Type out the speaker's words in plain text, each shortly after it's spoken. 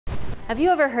Have you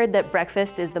ever heard that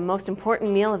breakfast is the most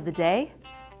important meal of the day?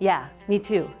 Yeah, me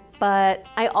too. But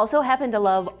I also happen to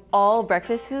love all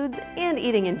breakfast foods and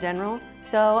eating in general,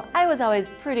 so I was always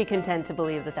pretty content to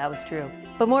believe that that was true.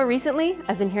 But more recently,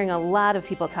 I've been hearing a lot of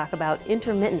people talk about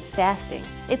intermittent fasting.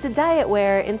 It's a diet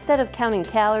where instead of counting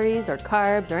calories or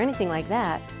carbs or anything like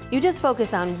that, you just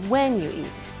focus on when you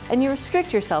eat, and you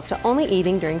restrict yourself to only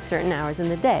eating during certain hours in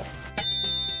the day.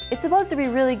 It's supposed to be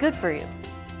really good for you.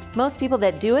 Most people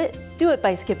that do it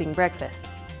by skipping breakfast.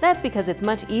 That's because it's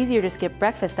much easier to skip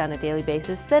breakfast on a daily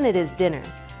basis than it is dinner,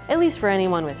 at least for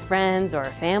anyone with friends or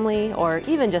a family or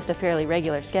even just a fairly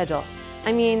regular schedule.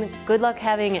 I mean, good luck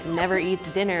having never eats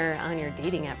dinner on your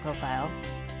dating app profile.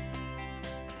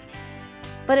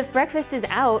 But if breakfast is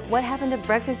out, what happened to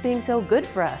breakfast being so good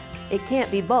for us? It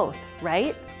can't be both,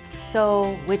 right?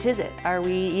 So which is it? Are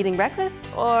we eating breakfast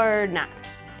or not?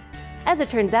 As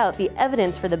it turns out, the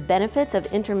evidence for the benefits of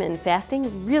intermittent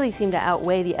fasting really seem to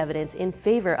outweigh the evidence in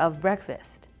favor of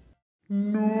breakfast.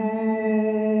 No.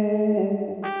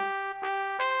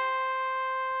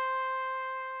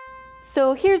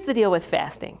 So here's the deal with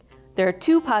fasting. There are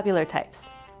two popular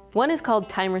types. One is called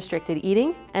time-restricted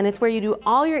eating, and it's where you do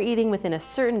all your eating within a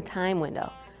certain time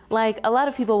window. Like a lot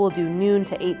of people will do noon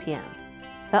to 8 p.m.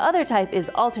 The other type is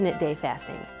alternate day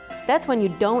fasting. That's when you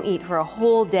don't eat for a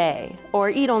whole day, or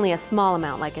eat only a small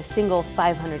amount like a single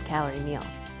 500-calorie meal.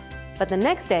 But the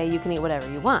next day you can eat whatever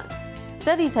you want.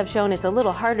 Studies have shown it's a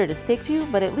little harder to stick to,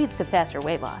 but it leads to faster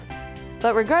weight loss.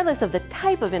 But regardless of the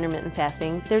type of intermittent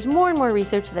fasting, there's more and more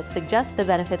research that suggests the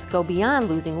benefits go beyond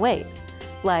losing weight,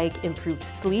 like improved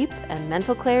sleep and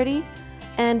mental clarity,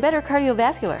 and better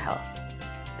cardiovascular health.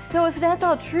 So if that's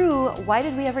all true, why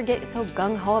did we ever get so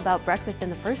gung-ho about breakfast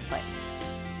in the first place?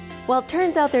 Well, it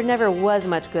turns out there never was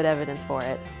much good evidence for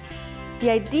it.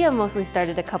 The idea mostly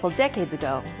started a couple decades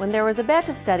ago, when there was a batch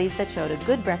of studies that showed a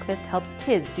good breakfast helps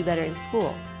kids do better in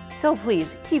school. So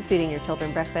please, keep feeding your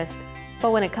children breakfast.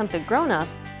 But when it comes to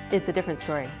grown-ups, it's a different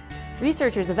story.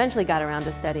 Researchers eventually got around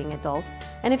to studying adults,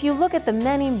 and if you look at the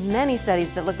many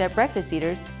studies that looked at breakfast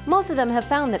eaters, most of them have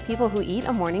found that people who eat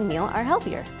a morning meal are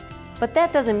healthier. But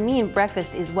that doesn't mean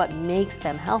breakfast is what makes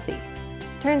them healthy.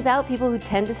 Turns out people who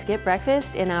tend to skip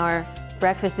breakfast in our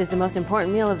breakfast is the most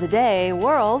important meal of the day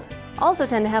world also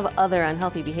tend to have other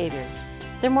unhealthy behaviors.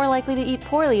 They're more likely to eat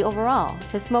poorly overall,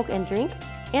 to smoke and drink,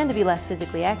 and to be less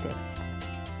physically active.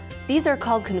 These are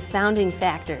called confounding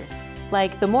factors.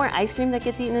 Like the more ice cream that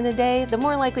gets eaten in a day, the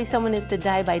more likely someone is to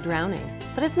die by drowning.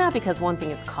 But it's not because one thing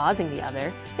is causing the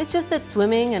other. It's just that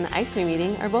swimming and ice cream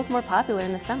eating are both more popular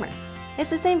in the summer.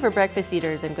 It's the same for breakfast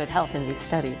eaters and good health in these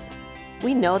studies.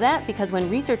 We know that because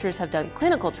when researchers have done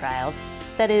clinical trials,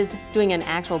 that is, doing an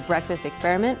actual breakfast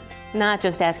experiment, not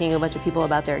just asking a bunch of people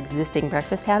about their existing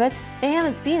breakfast habits, they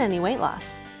haven't seen any weight loss.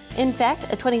 In fact,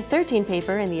 a 2013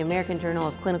 paper in the American Journal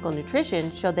of Clinical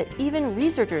Nutrition showed that even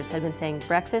researchers had been saying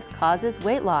breakfast causes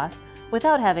weight loss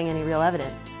without having any real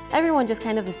evidence. Everyone just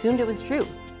kind of assumed it was true,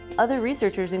 other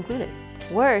researchers included.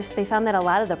 Worse, they found that a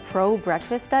lot of the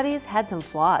pro-breakfast studies had some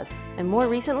flaws. And more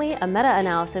recently, a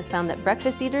meta-analysis found that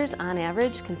breakfast eaters, on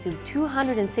average, consume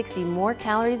 260 more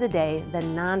calories a day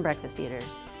than non-breakfast eaters.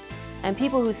 And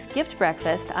people who skipped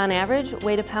breakfast, on average,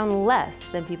 weighed a pound less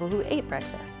than people who ate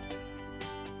breakfast.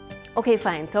 Okay,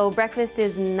 fine, so breakfast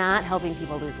is not helping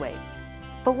people lose weight.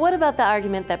 But what about the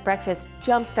argument that breakfast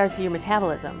jump-starts your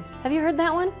metabolism? Have you heard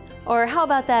that one? Or how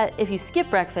about that if you skip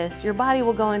breakfast, your body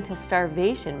will go into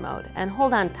starvation mode and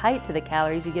hold on tight to the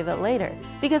calories you give it later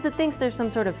because it thinks there's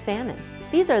some sort of famine.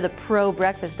 These are the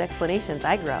pro-breakfast explanations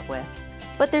I grew up with.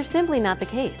 But they're simply not the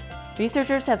case.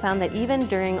 Researchers have found that even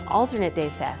during alternate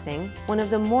day fasting, one of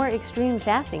the more extreme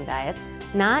fasting diets,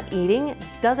 not eating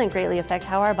doesn't greatly affect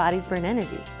how our bodies burn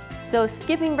energy. So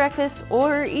skipping breakfast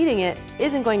or eating it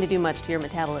isn't going to do much to your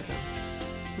metabolism.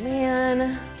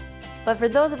 Man. But for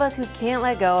those of us who can't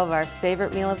let go of our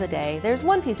favorite meal of the day, there's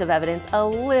one piece of evidence a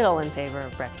little in favor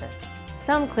of breakfast.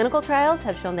 Some clinical trials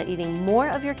have shown that eating more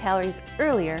of your calories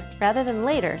earlier rather than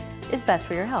later is best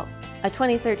for your health. A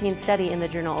 2013 study in the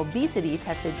journal Obesity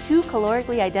tested two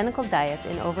calorically identical diets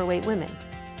in overweight women,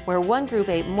 where one group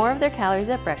ate more of their calories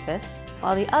at breakfast,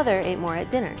 while the other ate more at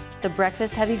dinner. The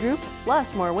breakfast-heavy group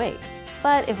lost more weight.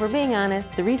 But if we're being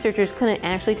honest, the researchers couldn't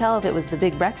actually tell if it was the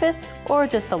big breakfast or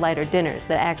just the lighter dinners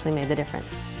that actually made the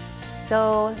difference.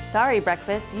 So, sorry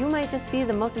breakfast, you might just be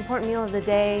the most important meal of the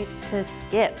day to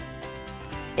skip.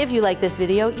 If you like this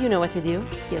video, you know what to do.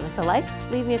 Give us a like,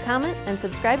 leave me a comment, and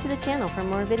subscribe to the channel for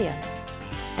more videos.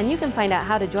 And you can find out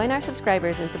how to join our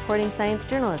subscribers in supporting science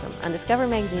journalism on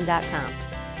discovermagazine.com,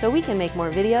 so we can make more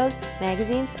videos,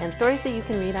 magazines, and stories that you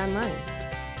can read online.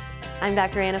 I'm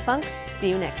Dr. Anna Funk. See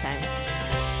you next time.